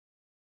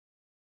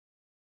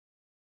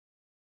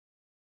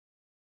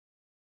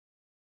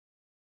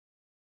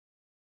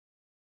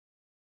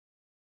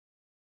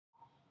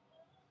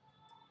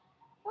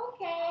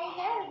Okay,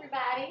 hey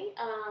everybody.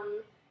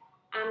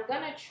 I'm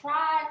gonna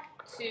try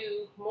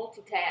to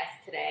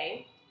multitask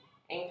today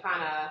and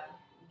kind of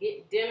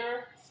get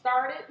dinner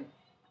started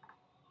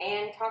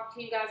and talk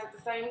to you guys at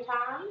the same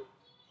time.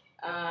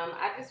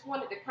 I just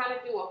wanted to kind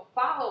of do a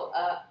follow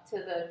up to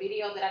the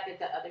video that I did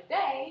the other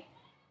day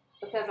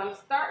because I'm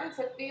starting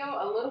to feel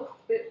a little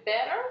bit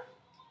better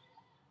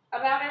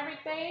about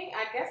everything.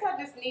 I guess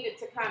I just needed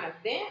to kind of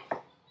vent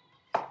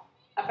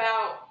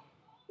about,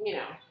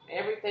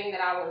 everything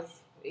that I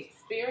was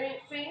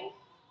experiencing.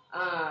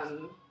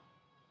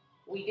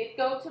 We did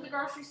go to the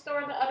grocery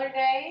store the other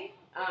day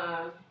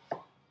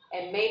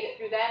and made it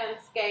through that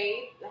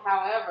unscathed.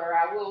 However,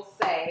 I will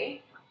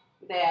say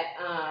that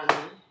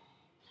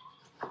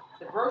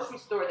the grocery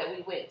store that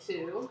we went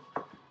to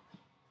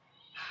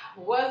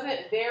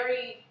wasn't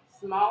very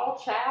small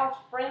child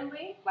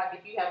friendly. Like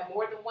if you have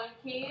more than one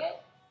kid,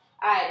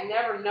 I had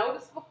never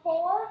noticed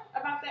before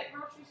about that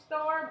grocery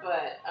store,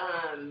 but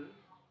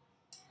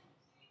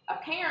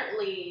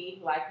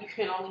apparently, like, you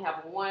can only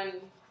have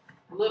one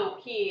little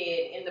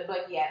kid in the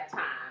buggy at a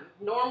time.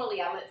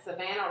 Normally, I let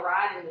Savannah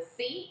ride in the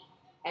seat,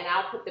 and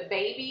I'll put the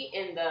baby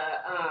in the,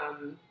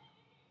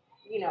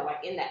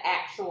 like in the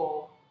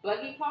actual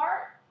buggy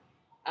part.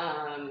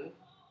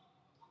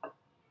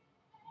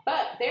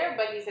 But their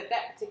buggies at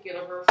that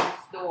particular grocery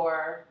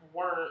store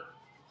weren't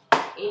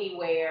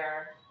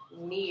anywhere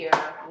near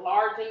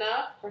large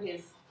enough for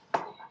his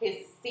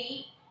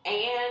seat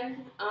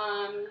and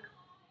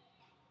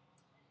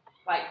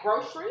like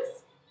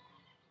groceries.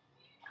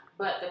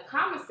 But the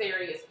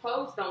commissary is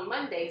closed on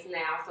Mondays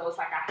now, so it's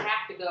like I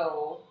have to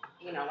go,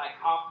 like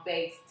off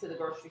base to the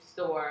grocery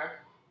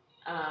store,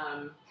 if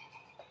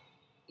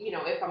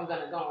I'm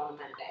gonna go on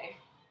Monday.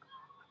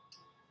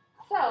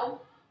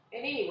 So, at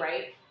any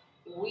rate,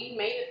 we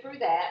made it through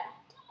that.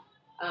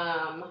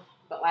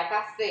 But like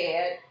I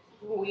said,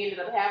 we ended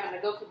up having to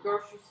go to the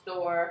grocery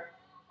store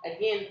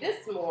again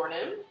this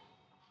morning.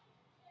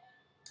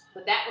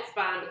 But that was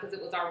fine because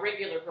it was our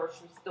regular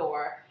grocery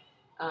store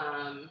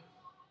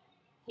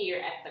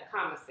here at the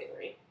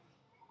commissary.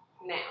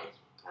 Now,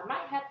 I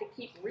might have to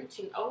keep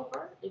reaching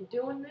over and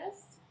doing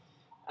this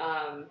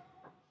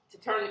to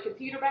turn the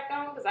computer back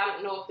on because I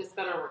don't know if it's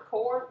going to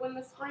record when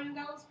the screen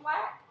goes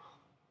black.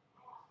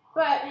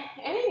 But at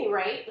any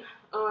rate,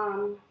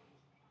 so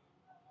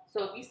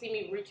if you see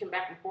me reaching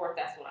back and forth,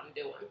 that's what I'm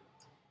doing.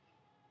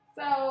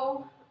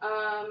 So,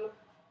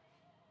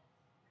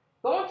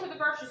 going to the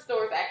grocery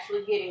store is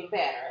actually getting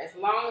better as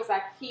long as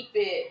I keep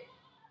it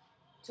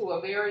to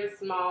a very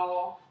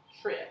small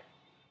trip.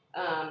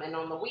 And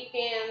on the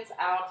weekends,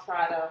 I'll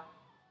try to,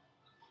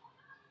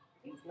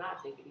 he's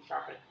not thinking he's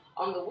sharpening.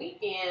 On the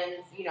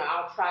weekends,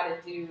 I'll try to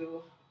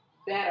do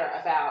better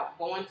about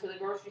going to the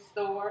grocery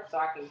store so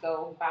I can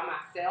go by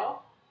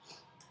myself.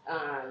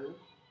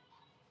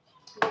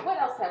 But what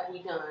else have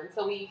we done?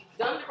 So we've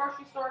done the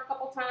grocery store a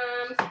couple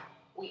times.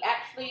 We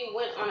actually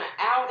went on an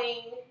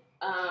outing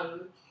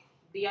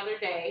the other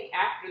day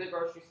after the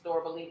grocery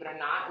store, believe it or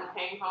not. We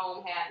came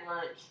home, had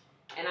lunch,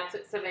 and I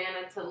took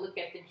Savannah to look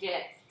at the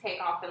jets take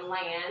off and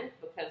land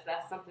because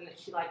that's something that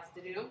she likes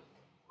to do.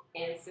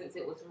 And since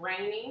it was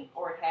raining,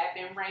 or it had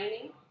been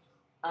raining,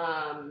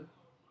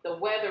 the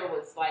weather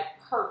was like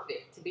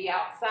perfect to be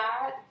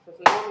outside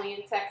because normally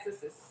in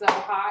Texas it's so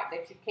hot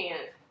that you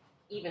can't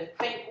even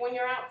think when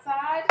you're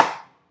outside.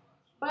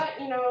 But,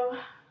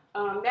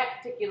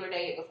 that particular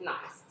day it was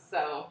nice.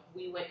 So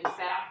we went and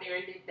sat out there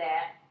and did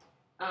that.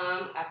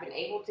 I've been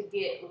able to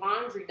get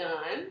laundry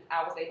done.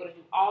 I was able to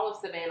do all of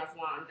Savannah's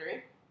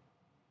laundry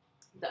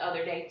the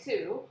other day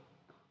too.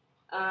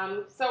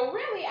 So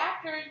really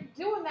after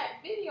doing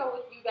that video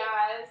with you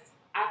guys,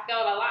 I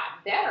felt a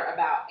lot better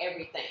about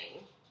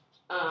everything.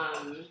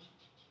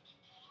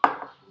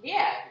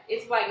 Yeah,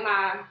 it's like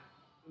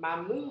my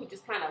mood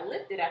just kind of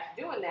lifted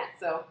after doing that.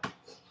 So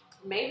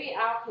maybe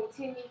I'll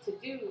continue to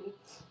do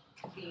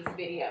these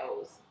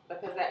videos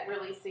because that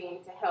really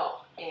seemed to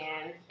help.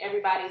 And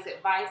everybody's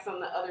advice on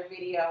the other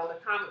video, the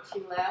comments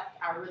you left,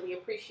 I really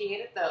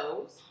appreciated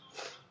those.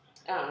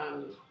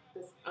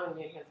 This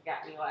onion has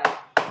got me like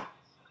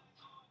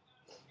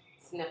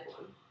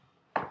sniffling.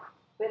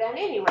 But at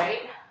any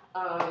rate,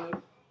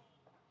 I'm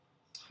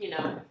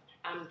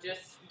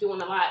just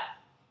doing a lot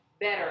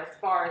better as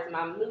far as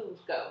my mood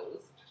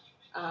goes.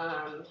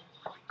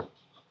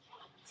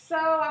 So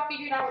I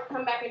figured I would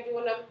come back and do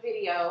another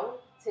video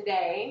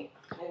today.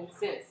 And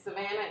since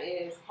Savannah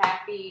is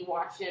happy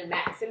watching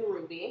Max and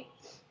Ruby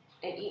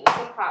and eating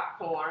some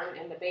popcorn,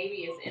 and the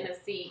baby is in a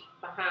seat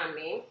behind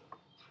me,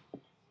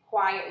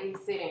 quietly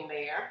sitting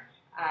there,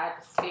 I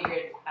just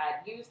figured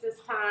I'd use this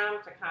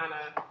time to kind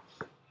of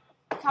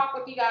talk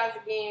with you guys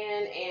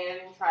again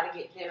and try to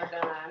get dinner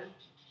done.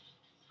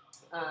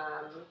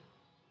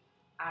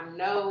 I'm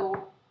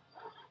no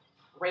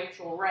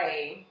Rachel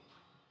Ray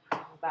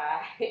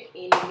by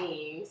any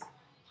means,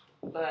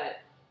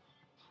 but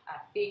I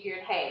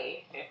figured,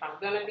 hey, if I'm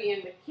going to be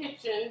in the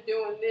kitchen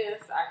doing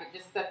this, I could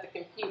just set the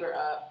computer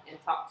up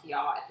and talk to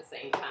y'all at the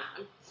same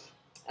time.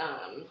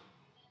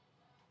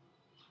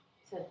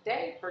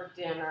 Today for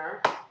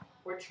dinner,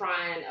 we're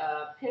trying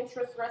a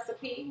Pinterest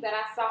recipe that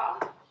I saw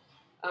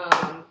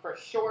for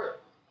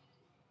short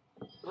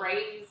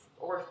braised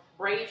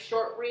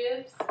short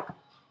ribs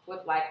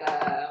with like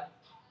a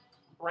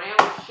brown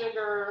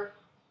sugar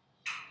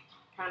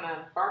kind of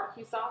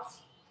barbecue sauce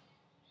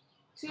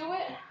to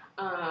it.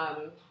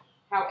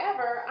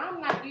 However, I'm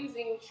not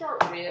using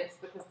short ribs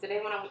because today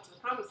when I went to the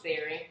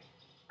commissary,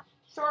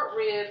 short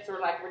ribs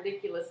are like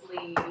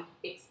ridiculously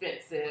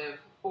expensive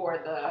for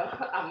the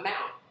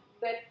amount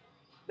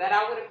that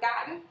I would have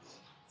gotten.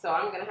 So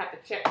I'm going to have to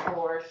check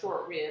for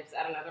short ribs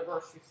at another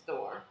grocery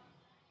store.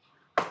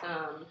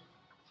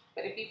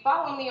 But if you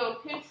follow me on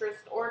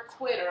Pinterest or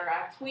Twitter,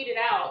 I tweeted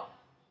out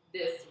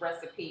this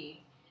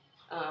recipe.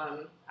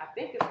 I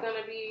think it's going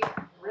to be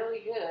really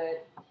good.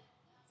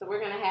 So we're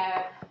going to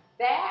have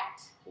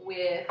that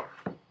with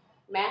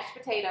mashed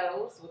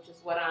potatoes, which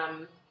is what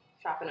I'm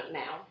chopping up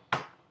now.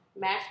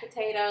 Mashed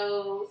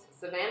potatoes.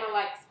 Savannah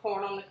likes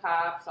corn on the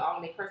cob, so I'll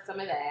make her some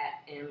of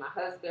that. And my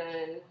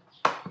husband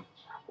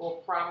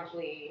will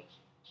probably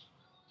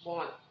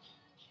want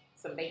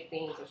some baked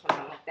beans or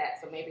something like that.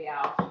 So maybe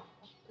I'll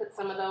put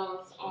some of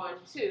those on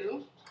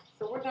too.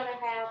 So we're going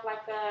to have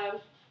like a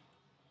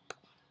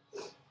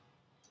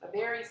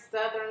very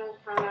southern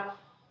kind of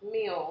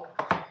meal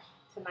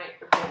tonight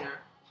for dinner.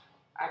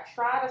 I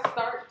try to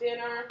start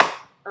dinner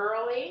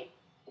early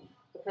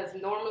because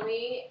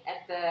normally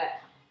at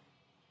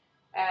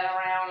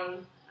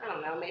around, I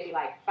don't know, maybe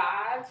like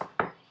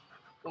 5,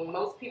 when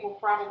most people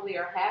probably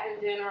are having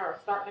dinner or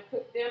starting to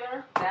cook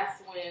dinner,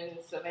 that's when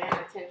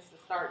Savannah tends to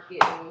start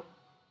getting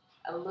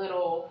a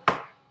little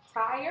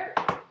tired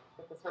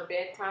because her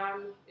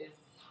bedtime is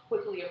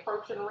quickly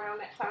approaching around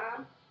that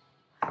time.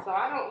 So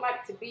I don't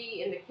like to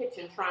be in the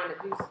kitchen trying to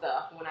do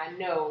stuff when I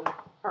know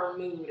her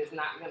mood is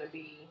not going to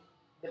be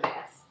the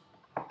best.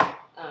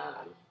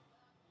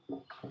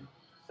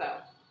 So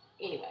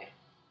anyway,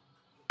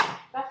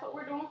 that's what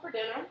we're doing for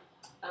dinner.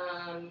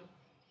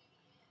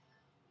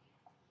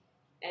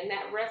 And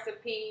that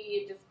recipe,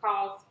 it just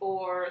calls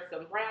for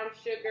some brown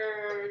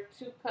sugar,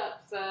 2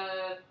 cups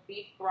of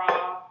beef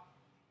broth,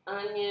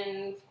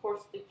 onions,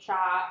 coarsely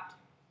chopped,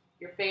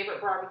 your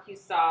favorite barbecue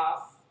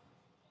sauce.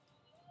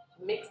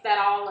 Mix that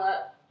all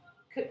up,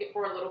 cook it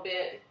for a little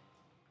bit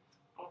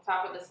on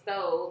top of the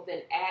stove,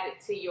 then add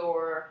it to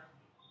your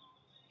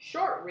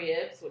short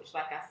ribs, which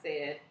like I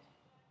said,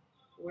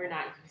 we're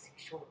not using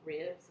short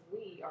ribs.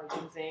 We are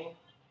using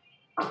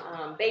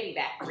baby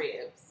back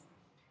ribs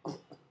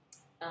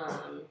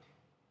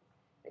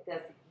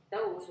because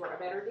those were a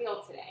better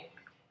deal today.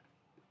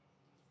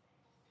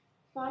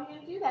 So I'm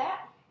going to do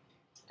that.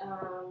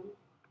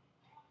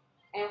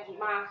 And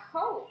my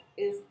hope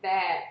is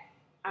that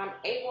I'm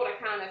able to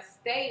kind of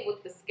stay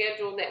with the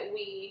schedule that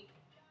we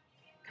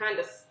kind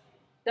of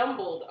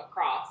stumbled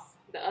across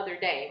the other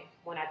day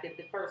when I did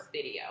the first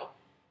video.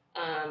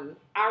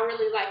 I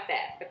really like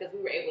that because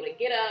we were able to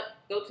get up,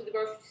 go to the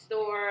grocery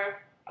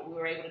store, we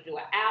were able to do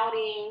an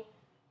outing,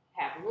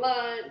 have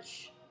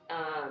lunch.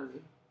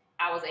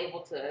 I was able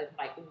to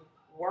like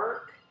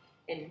work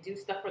and do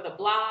stuff for the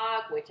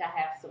blog, which I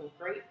have some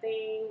great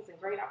things and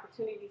great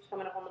opportunities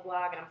coming up on the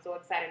blog, and I'm so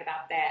excited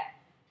about that.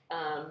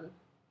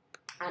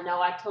 I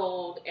know I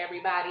told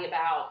everybody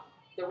about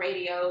the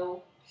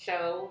radio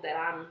show that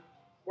I'm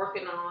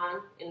working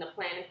on in the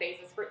planning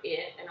phases for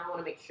it, and I want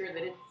to make sure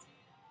that it's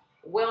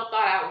well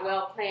thought out,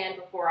 well planned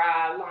before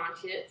I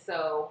launch it.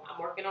 So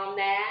I'm working on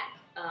that.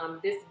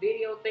 This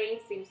video thing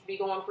seems to be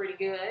going pretty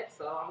good,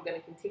 so I'm going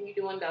to continue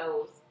doing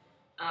those.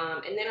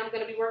 And then I'm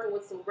going to be working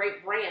with some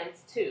great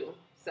brands too.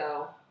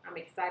 So I'm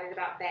excited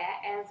about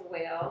that as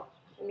well.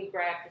 Let me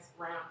grab this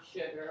brown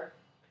sugar.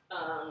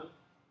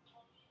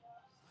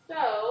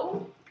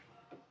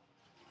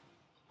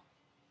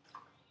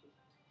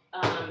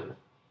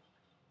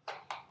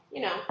 You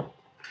know,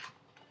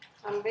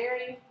 I'm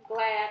very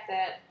glad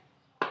that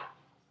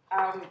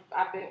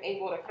I've been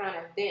able to kind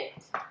of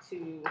vent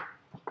to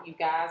you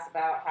guys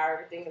about how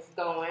everything is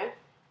going.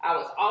 I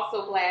was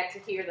also glad to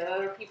hear that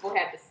other people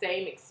had the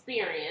same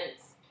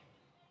experience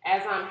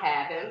as I'm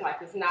having. Like,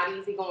 it's not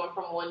easy going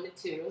from 1 to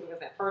 2,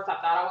 because at first I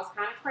thought I was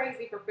kind of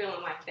crazy for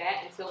feeling like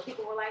that until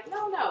people were like,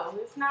 no,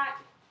 it's not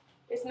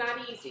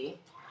easy.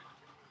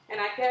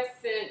 And I guess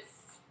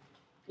since,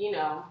 you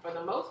know, for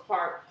the most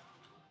part,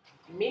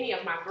 many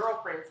of my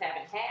girlfriends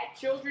haven't had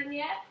children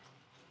yet,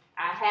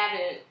 I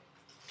haven't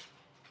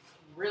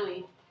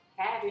really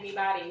had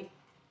anybody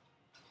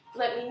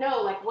let me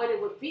know like what it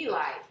would be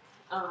like.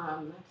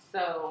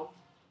 So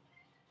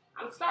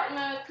I'm starting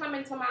to come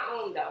into my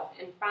own though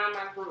and find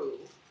my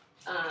groove.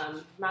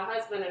 My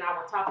husband and I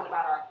were talking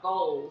about our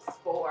goals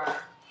for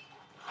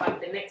like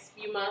the next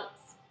few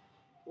months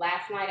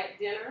last night at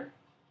dinner,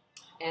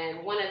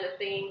 and one of the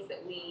things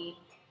that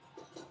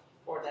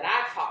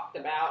I talked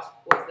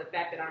about was the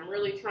fact that I'm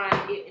really trying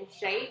to get in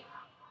shape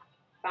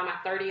by my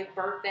 30th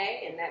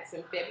birthday, and that's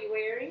in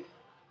February.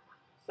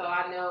 So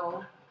I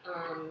know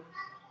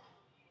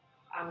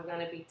I'm going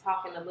to be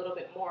talking a little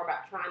bit more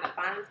about trying to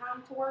find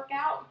time to work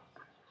out,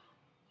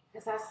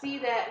 because I see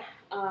that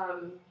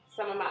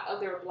some of my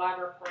other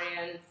blogger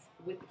friends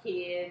with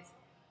kids,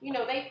 you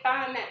know, they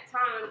find that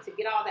time to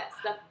get all that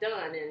stuff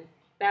done, and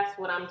that's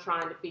what I'm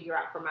trying to figure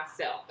out for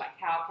myself. Like,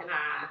 how can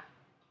I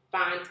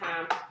find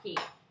time to keep,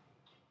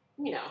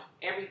 you know,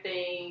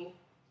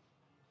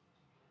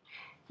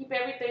 keep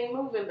everything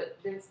moving, but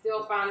then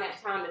still find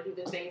that time to do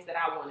the things that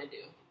I want to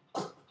do.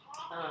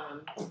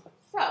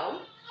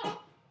 So,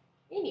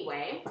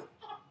 anyway,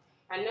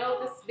 I know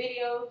this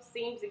video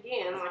seems,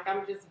 again, like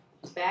I'm just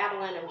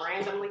babbling and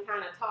randomly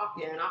kind of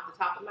talking off the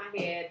top of my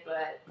head,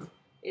 but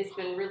it's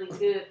been really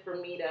good for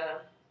me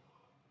to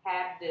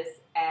have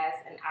this as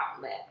an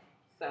outlet.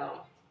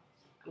 So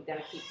I'm going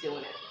to keep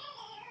doing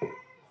it.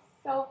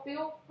 So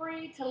feel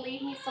free to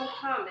leave me some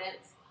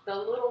comments. The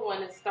little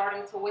one is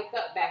starting to wake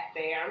up back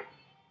there.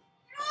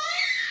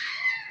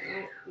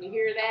 You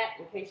hear that?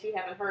 In case you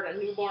haven't heard a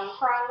newborn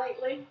cry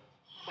lately,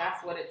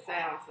 that's what it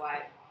sounds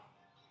like.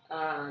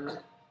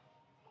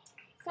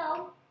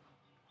 So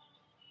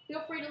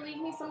feel free to leave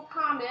me some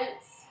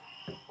comments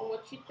on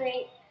what you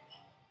think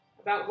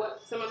about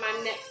what some of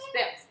my next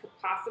steps could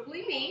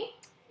possibly be.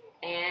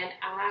 And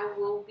I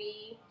will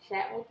be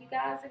chatting with you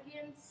guys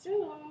again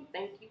soon.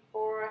 Thank you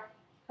for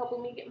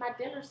helping me get my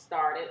dinner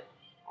started,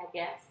 I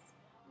guess.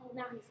 Oh,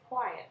 now he's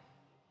quiet.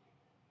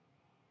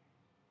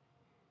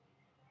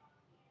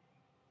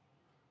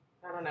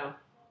 I don't know.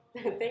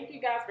 Thank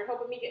you guys for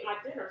helping me get my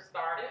dinner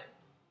started.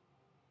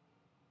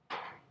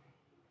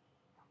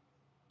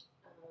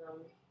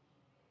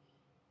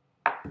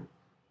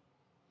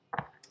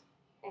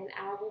 And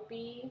I will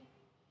be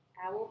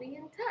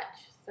in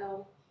touch.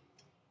 So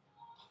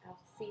I'll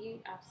see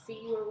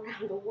you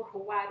around the World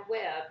Wide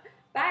Web.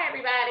 Bye,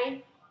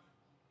 everybody.